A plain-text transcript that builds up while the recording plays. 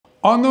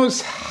On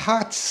those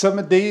hot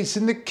summer days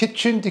in the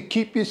kitchen to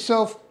keep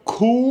yourself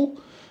cool,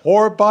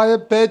 or by a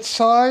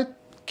bedside,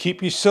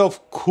 keep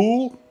yourself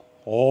cool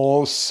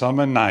all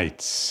summer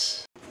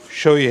nights.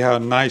 Show you how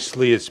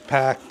nicely it's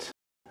packed.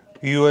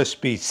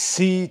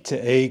 USB-C to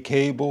A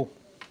cable,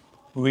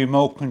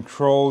 remote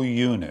control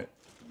unit,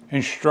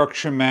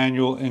 instruction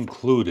manual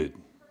included,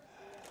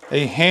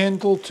 a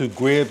handle to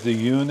grab the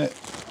unit,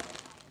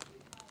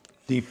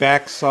 the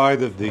back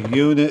side of the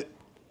unit.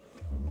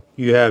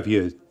 You have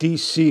your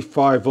DC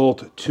 5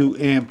 volt 2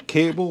 amp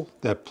cable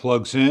that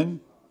plugs in,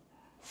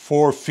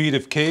 4 feet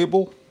of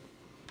cable,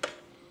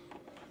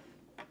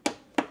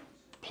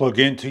 plug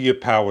into your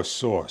power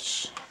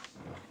source.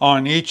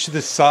 On each of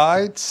the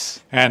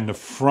sides and the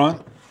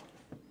front,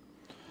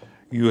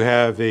 you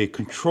have a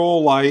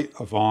control light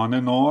of on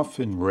and off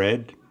in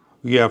red.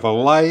 You have a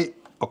light,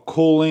 a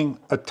cooling,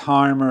 a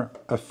timer,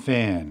 a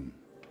fan.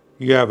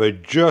 You have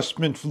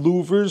adjustment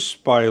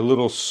louvers by a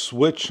little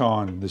switch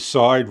on the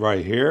side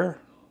right here.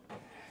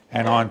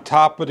 And on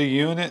top of the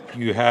unit,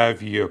 you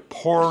have your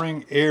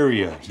pouring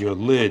area, your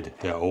lid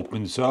that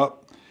opens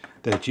up,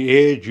 that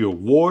you add your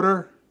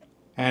water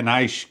and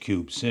ice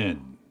cubes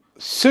in.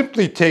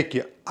 Simply take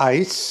your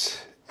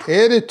ice,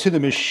 add it to the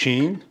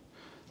machine,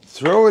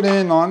 throw it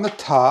in on the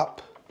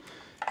top,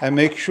 and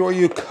make sure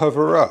you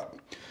cover up.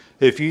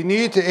 If you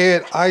need to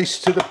add ice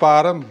to the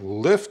bottom,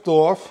 lift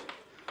off,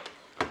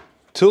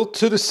 tilt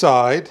to the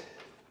side,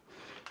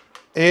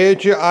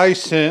 add your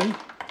ice in,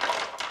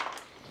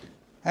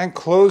 and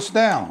close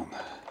down.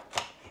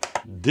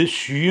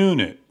 This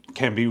unit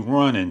can be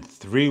run in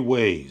 3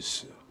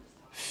 ways: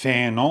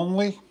 fan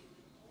only,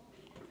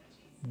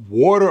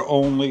 water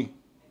only,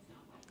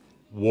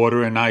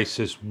 water and ice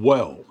as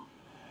well.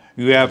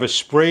 You have a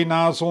spray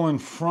nozzle in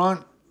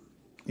front,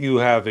 you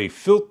have a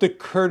filter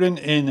curtain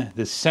in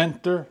the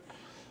center.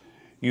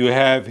 You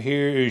have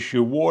here is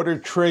your water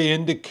tray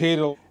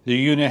indicator. The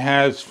unit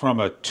has from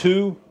a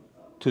 2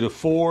 to the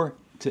 4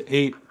 to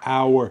 8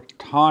 hour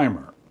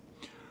timer.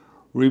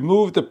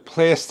 Remove the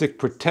plastic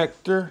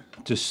protector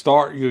to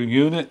start your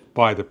unit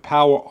by the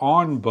power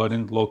on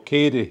button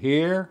located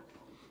here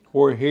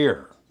or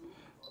here.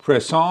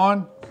 Press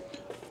on,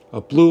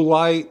 a blue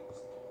light,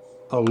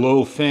 a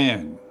low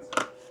fan.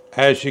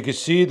 As you can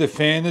see, the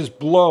fan is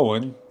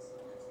blowing,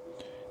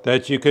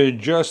 that you can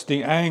adjust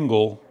the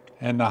angle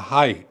and the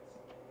height.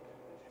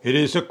 It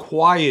is a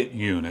quiet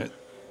unit,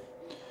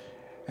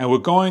 and we're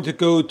going to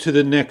go to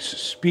the next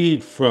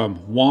speed from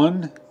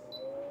 1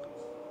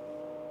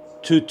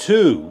 to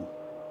 2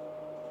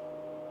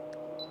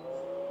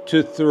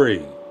 to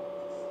 3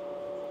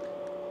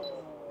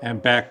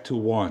 and back to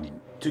 1.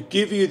 To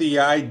give you the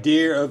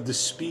idea of the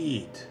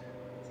speed: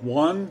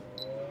 1,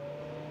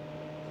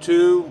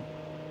 2,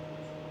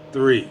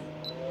 3.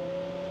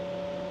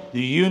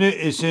 The unit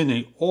is in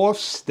an off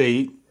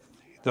state.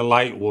 The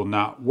light will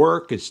not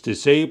work, it's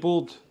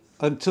disabled,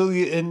 until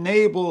you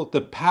enable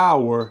the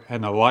power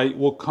and the light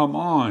will come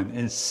on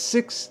in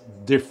 6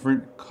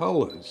 different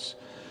colors.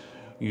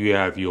 You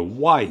have your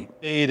white,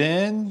 fade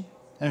in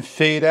and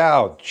fade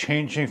out,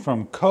 changing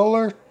from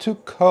color to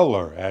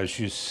color as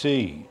you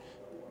see.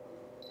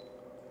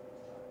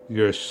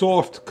 Your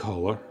soft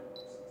color,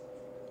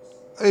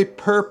 a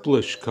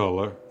purplish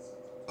color,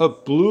 a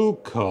blue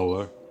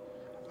color,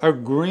 a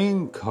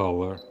green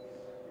color,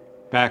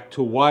 back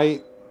to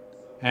white,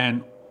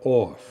 and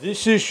off.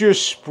 This is your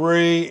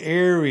spray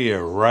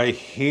area right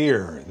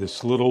here,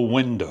 this little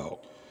window.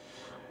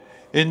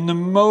 In the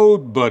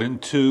mode button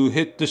to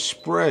hit the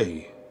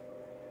spray,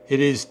 it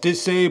is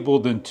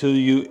disabled until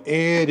you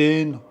add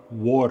in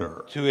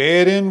water. To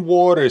add in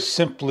water,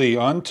 simply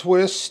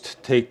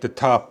untwist, take the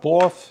top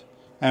off,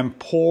 and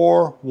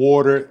pour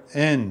water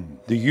in.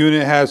 The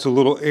unit has a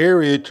little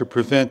area to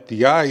prevent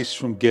the ice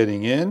from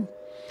getting in.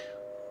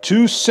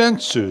 2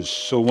 sensors,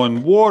 so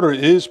when water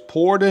is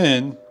poured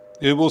in,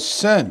 it will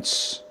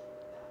sense.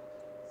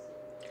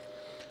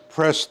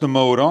 Press the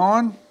mode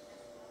on.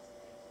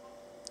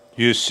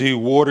 You see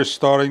water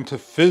starting to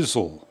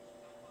fizzle.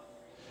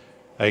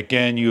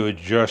 Again, you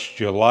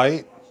adjust your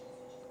light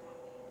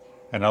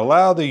and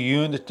allow the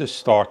unit to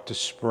start to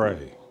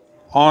spray.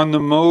 On the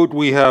mode,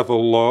 we have a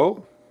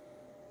low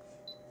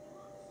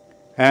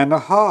and a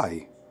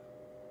high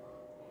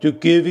to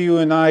give you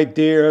an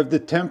idea of the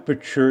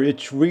temperature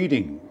it's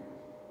reading.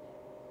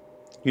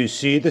 You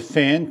see the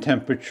fan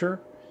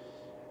temperature,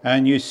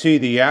 and you see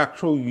the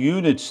actual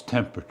unit's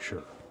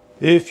temperature.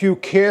 If you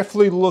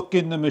carefully look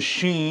in the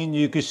machine,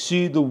 you can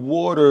see the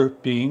water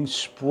being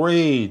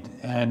sprayed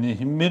and the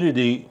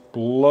humidity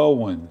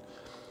blowing.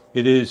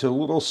 It is a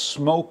little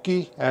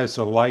smoky. As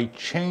the light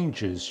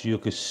changes, you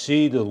can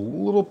see the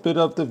little bit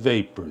of the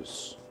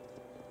vapors.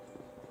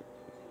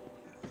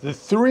 The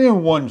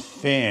 3-in-1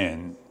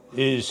 fan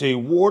is a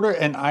water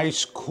and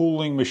ice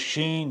cooling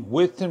machine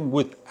with and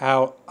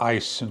without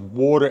ice and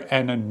water,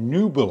 and a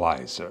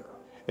nebulizer.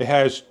 It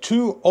has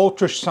 2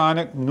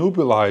 ultrasonic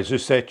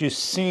nebulizers that you've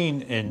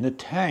seen in the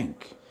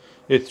tank.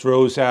 It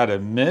throws out a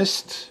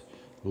mist,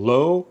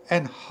 low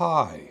and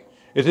high.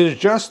 It is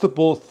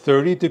adjustable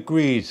 30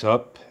 degrees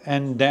up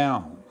and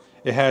down.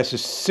 It has a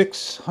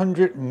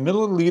 600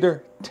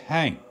 milliliter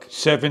tank,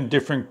 7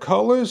 different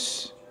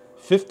colors,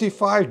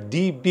 55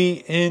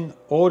 dB in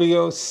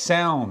audio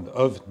sound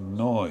of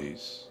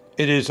noise.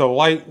 It is a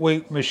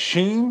lightweight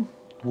machine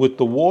with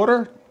the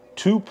water,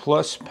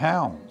 2+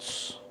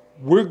 pounds.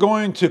 We're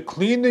going to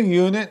clean the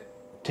unit,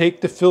 take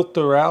the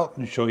filter out,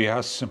 and show you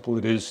how simple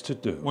it is to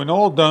do. When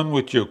all done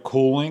with your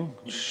cooling,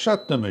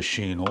 shut the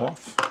machine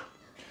off.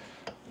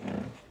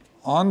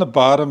 On the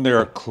bottom there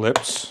are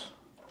clips.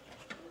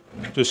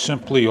 Just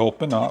simply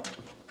open up.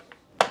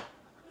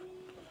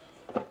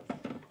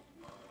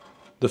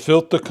 The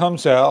filter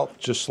comes out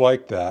just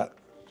like that.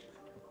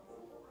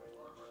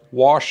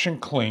 Wash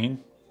and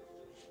clean.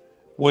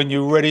 When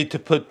you're ready to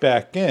put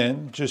back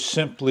in, just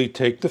simply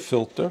take the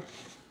filter,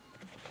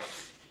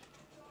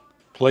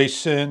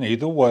 place in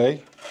either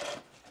way,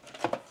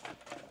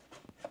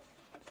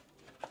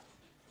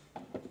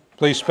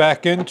 place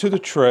back into the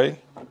tray,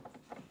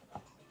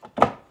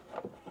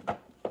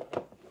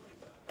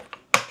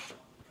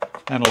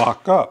 and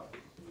lock up.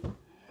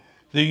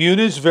 The unit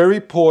is very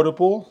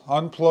portable,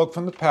 unplugged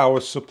from the power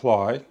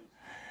supply.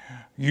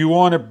 You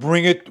want to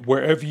bring it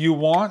wherever you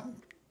want.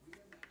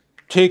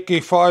 Take a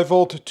 5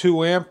 volt to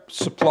 2 amp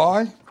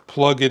supply,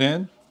 plug it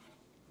in,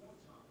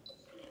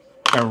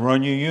 and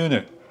run your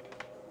unit.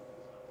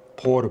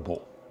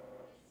 Portable.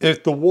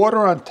 If the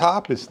water on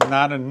top is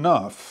not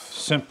enough,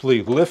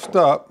 simply lift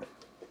up,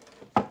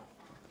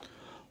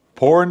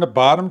 pour in the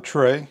bottom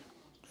tray,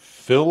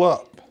 fill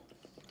up.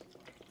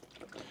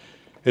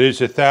 It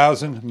is a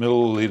 1,000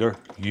 milliliter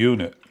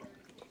unit.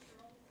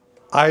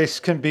 Ice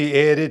can be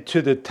added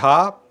to the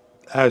top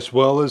as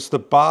well as the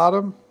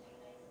bottom.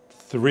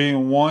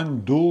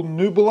 3-in-1 dual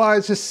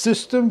nebulizer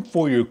system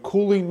for your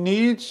cooling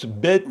needs,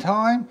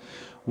 bedtime.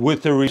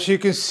 As you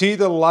can see,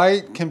 the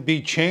light can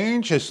be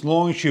changed as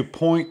long as you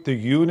point the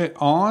unit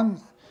on,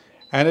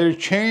 and it'll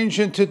change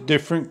into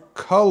different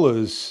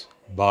colors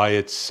by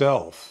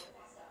itself.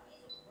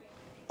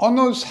 On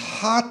those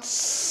hot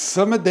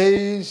summer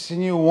days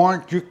and you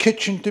want your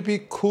kitchen to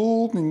be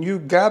cool and you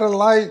got a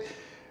light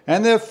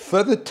and a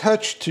feather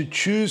touch to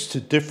choose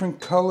the different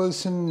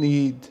colors in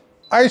need.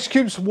 Ice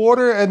cubes,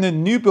 water, and the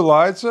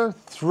nebulizer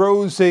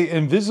throws a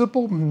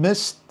invisible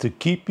mist to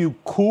keep you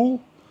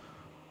cool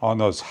on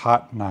those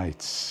hot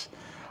nights.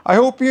 I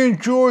hope you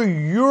enjoy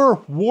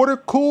your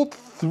water-cooled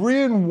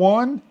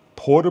 3-in-1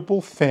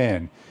 portable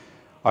fan.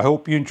 I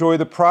hope you enjoy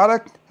the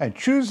product and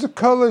choose the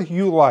color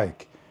you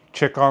like.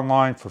 Check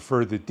online for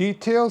further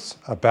details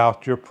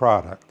about your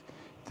product.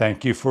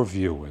 Thank you for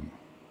viewing.